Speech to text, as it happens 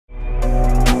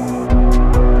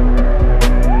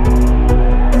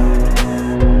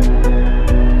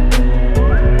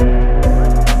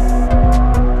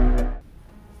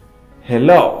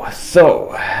Hello,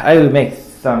 so I will make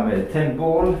some 10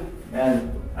 ball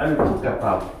and I will talk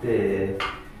about the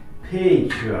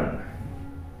Patreon.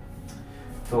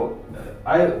 So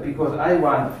because I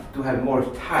want to have more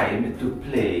time to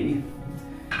play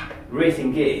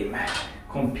racing game,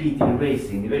 competing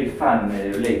racing, very fun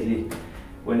lately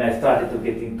when I started to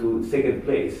get into second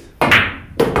place.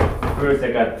 First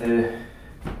I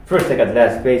got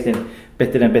last place and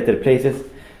better places.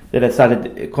 Then I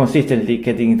started consistently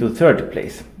getting into third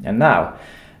place, and now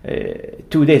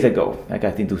 2 days ago I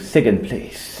got into second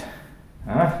place.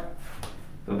 So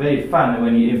very fun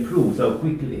when you improve so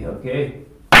quickly, okay?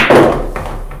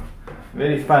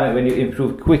 Very fun when you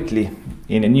improve quickly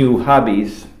in new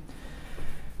hobbies.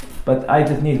 But I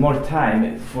just need more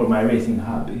time for my racing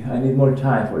hobby. I need more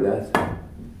time for that.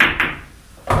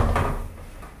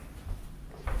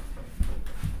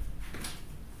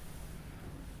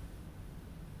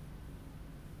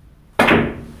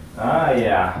 Ah,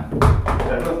 yeah,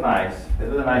 that was nice. That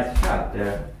was a nice shot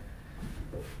there.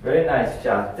 Very nice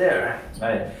shot there.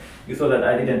 You saw that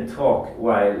I didn't talk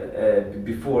while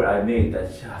before I made that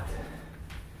shot.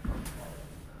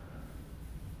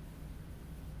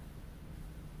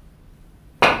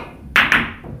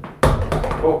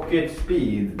 Rocket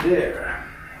speed there.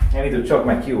 I need to choke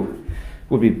my cue.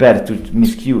 Would be better to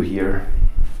miss cue here.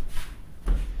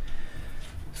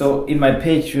 So in my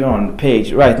Patreon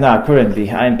page right now,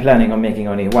 currently, I'm planning on making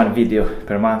only one video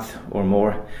per month or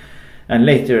more. And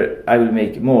later I will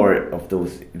make more of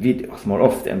those videos more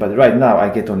often. But right now I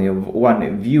get only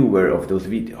one viewer of those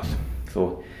videos.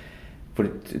 So for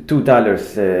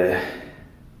 $2,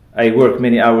 I work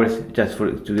many hours just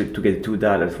to get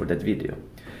 $2 for that video.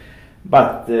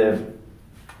 But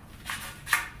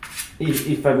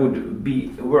if I would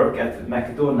work at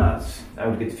McDonald's, I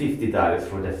would get $50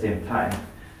 for the same time.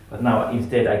 But now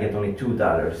instead I get only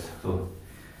 $2, so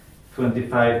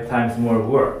 25 times more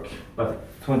work, but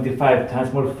 25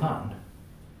 times more fun.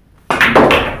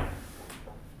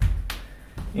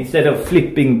 Instead of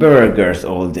flipping burgers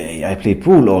all day, I play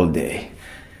pool all day.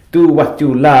 Do what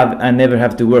you love and never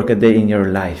have to work a day in your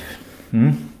life.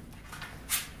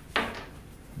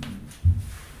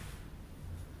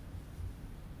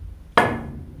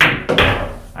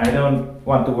 I don't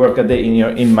want to work a day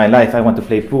in my life. I want to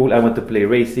play pool. I want to play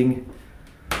racing.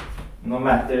 No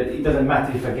matter. It doesn't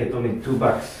matter if I get only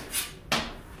 $2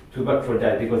 for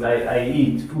that, because I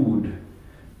eat food.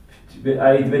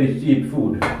 I eat very cheap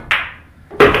food.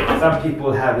 Some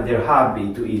people have their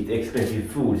hobby to eat expensive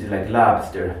foods like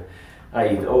lobster. I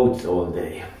eat oats all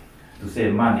day to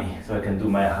save money so I can do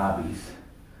my hobbies.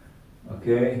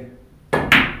 Okay?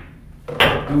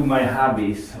 Do my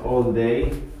hobbies all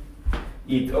day.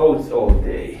 Eat oats all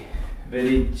day,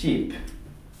 very cheap.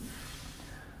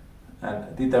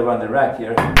 And did I run the rack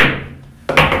here?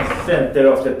 Center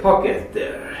of the pocket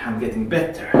there. I'm getting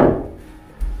better.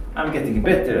 I'm getting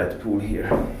better at pool here.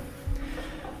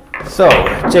 So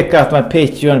check out my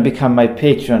Patreon, become my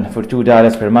patron for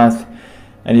 $2 per month,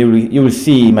 and you will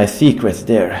see my secrets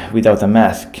there without a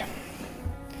mask.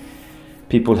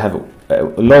 People have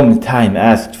a long time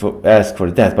asked for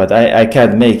that, but I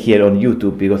can't make here on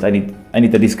YouTube because I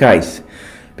need a disguise,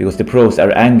 because the pros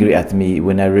are angry at me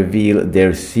when I reveal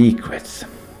their secrets.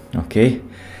 Okay,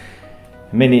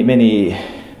 many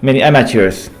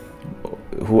amateurs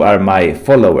who are my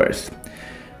followers,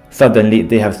 suddenly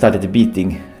they have started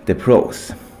beating the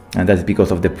pros, and that's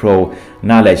because of the pro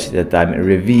knowledge that I'm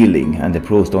revealing, and the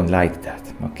pros don't like that.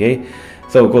 Okay,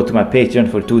 so go to my Patreon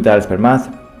for $2 per month,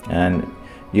 and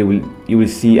you will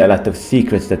see a lot of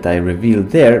secrets that I reveal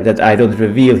there that I don't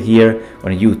reveal here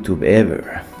on YouTube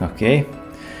ever. Okay,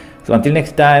 so until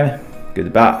next time,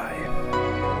 goodbye.